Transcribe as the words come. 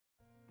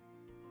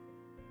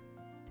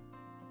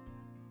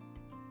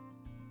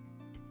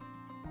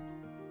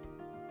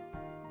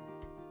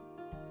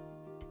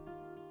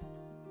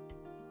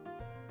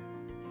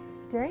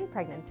During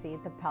pregnancy,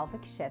 the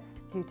pelvic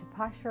shifts due to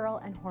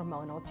postural and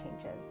hormonal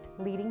changes,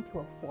 leading to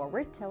a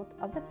forward tilt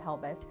of the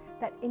pelvis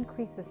that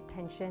increases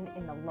tension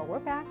in the lower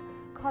back,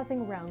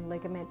 causing round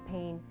ligament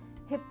pain,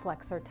 hip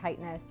flexor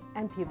tightness,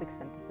 and pubic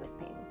symphysis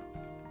pain.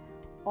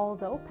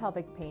 Although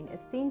pelvic pain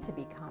is seen to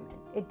be common,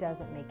 it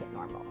doesn't make it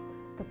normal.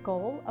 The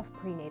goal of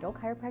prenatal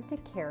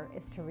chiropractic care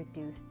is to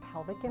reduce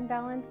pelvic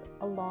imbalance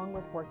along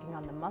with working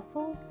on the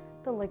muscles,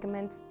 the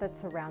ligaments that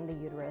surround the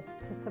uterus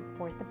to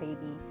support the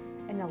baby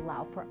and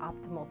allow for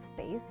optimal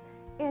space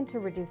and to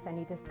reduce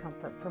any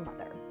discomfort for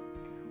mother.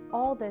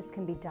 All this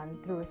can be done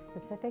through a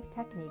specific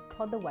technique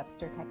called the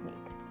Webster technique.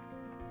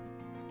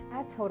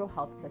 At Total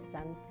Health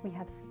Systems, we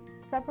have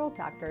several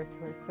doctors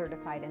who are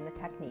certified in the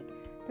technique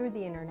through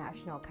the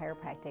International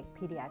Chiropractic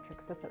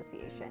Pediatrics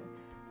Association,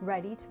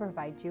 ready to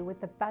provide you with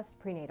the best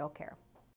prenatal care.